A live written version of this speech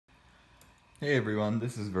Hey everyone,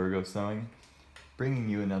 this is Virgo Sewing, bringing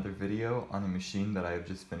you another video on a machine that I have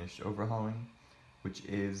just finished overhauling, which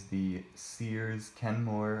is the Sears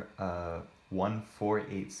Kenmore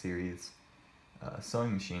 148 series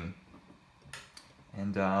sewing machine.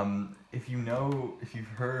 And if you've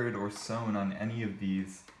heard or sewn on any of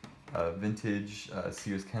these vintage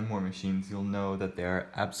Sears Kenmore machines, you'll know that they are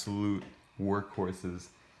absolute workhorses.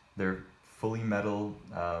 They're fully metal,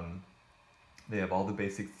 they have all the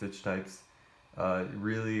basic stitch types.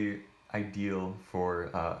 Really ideal for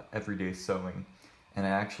everyday sewing, and I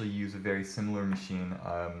actually use a very similar machine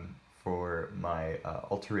for my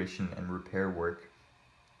alteration and repair work.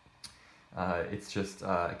 It's just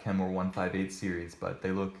a Kenmore 158 series, but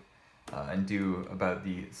they look and do about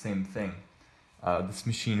the same thing. This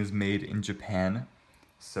machine is made in Japan,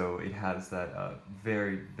 so it has that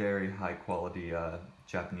very, very high quality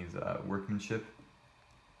Japanese workmanship.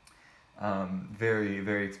 Very,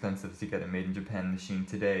 very expensive to get a made in Japan machine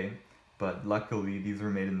today, but luckily these were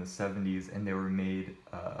made in the 70s, and they were made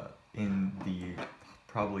in the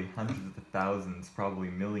probably hundreds of thousands, probably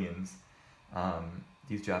millions,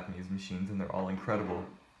 these Japanese machines, and they're all incredible.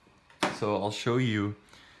 So I'll show you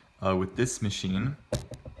with this machine.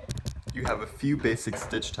 You have a few basic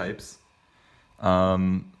stitch types,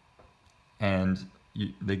 and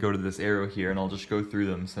they go to this arrow here, and I'll just go through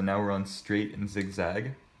them. So now we're on straight and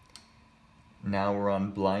zigzag. Now we're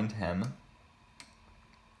on blind hem.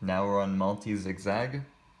 Now we're on multi-zigzag.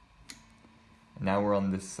 Now we're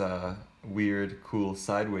on this weird, cool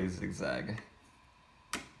sideways zigzag.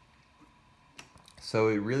 So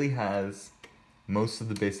it really has most of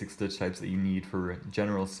the basic stitch types that you need for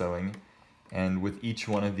general sewing, and with each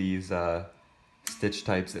one of these stitch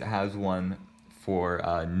types, it has one for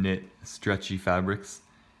knit stretchy fabrics,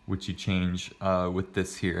 which you change with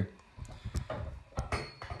this here.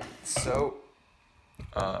 So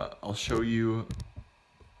I'll show you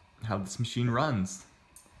how this machine runs.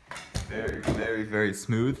 Very, very, very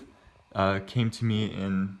smooth. Came to me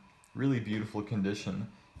in really beautiful condition.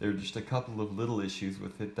 There are just a couple of little issues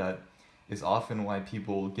with it that is often why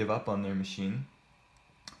people give up on their machine.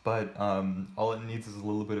 But all it needs is a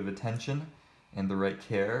little bit of attention and the right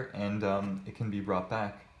care, and it can be brought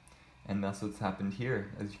back. And that's what's happened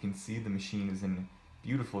here. As you can see, the machine is in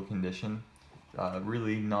beautiful condition.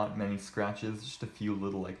 Really not many scratches, just a few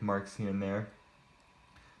little marks here and there.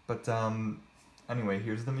 But anyway,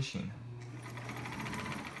 here's the machine.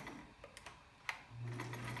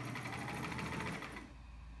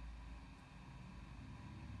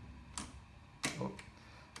 Oh,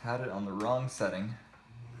 had it on the wrong setting.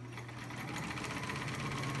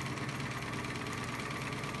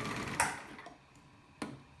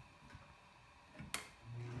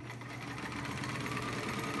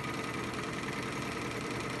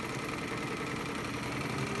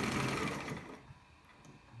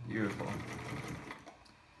 Beautiful.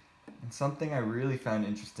 And something I really found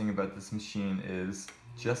interesting about this machine is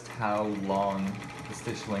just how long the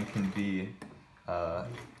stitch length can be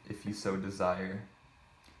if you so desire.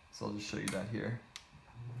 So I'll just show you that here.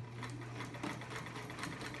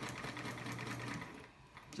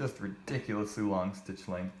 Just ridiculously long stitch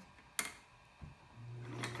length.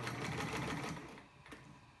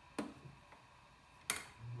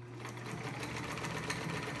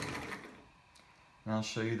 And I'll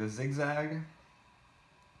show you the zigzag.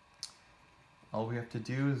 All we have to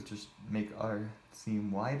do is just make our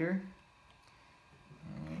seam wider.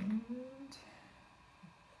 And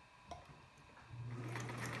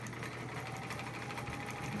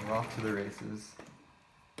we're off to the races.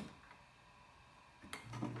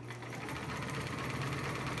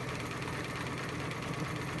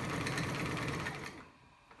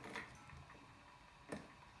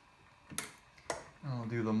 I'll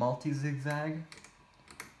do the multi-zigzag.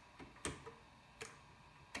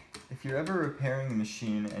 If you're ever repairing a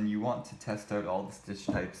machine and you want to test out all the stitch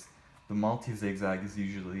types, the multi-zigzag is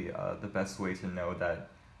usually the best way to know that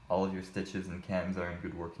all of your stitches and cams are in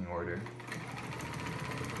good working order.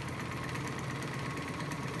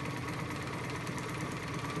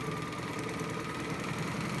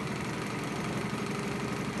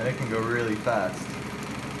 And it can go really fast.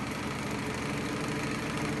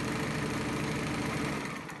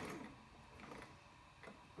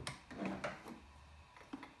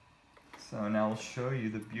 So now I'll show you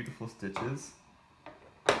the beautiful stitches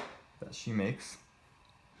that she makes.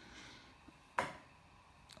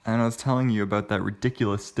 And I was telling you about that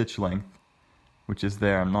ridiculous stitch length, which is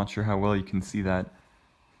there. I'm not sure how well you can see that,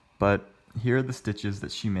 but here are the stitches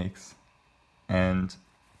that she makes, and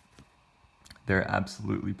they're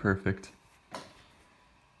absolutely perfect.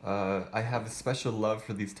 I have a special love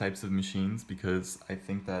for these types of machines because I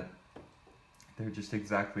think that They're just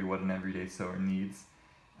exactly what an everyday sewer needs.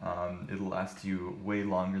 It'll last you way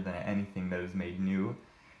longer than anything that is made new,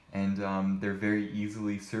 and they're very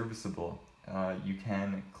easily serviceable. You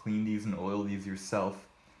can clean these and oil these yourself.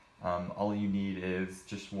 All you need is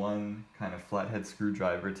just one kind of flathead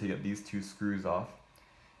screwdriver to get these two screws off,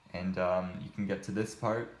 and you can get to this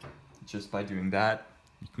part just by doing that.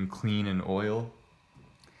 You can clean and oil.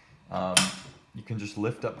 You can just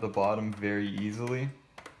lift up the bottom very easily,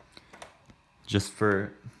 just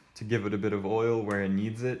to give it a bit of oil where it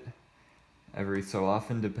needs it, every so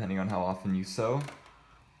often, depending on how often you sew.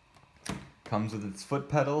 Comes with its foot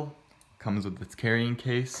pedal, comes with its carrying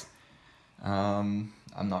case. I'm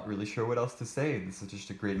not really sure what else to say. This is just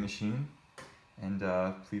a great machine, and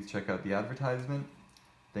please check out the advertisement.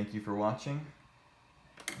 Thank you for watching.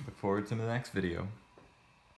 Look forward to the next video.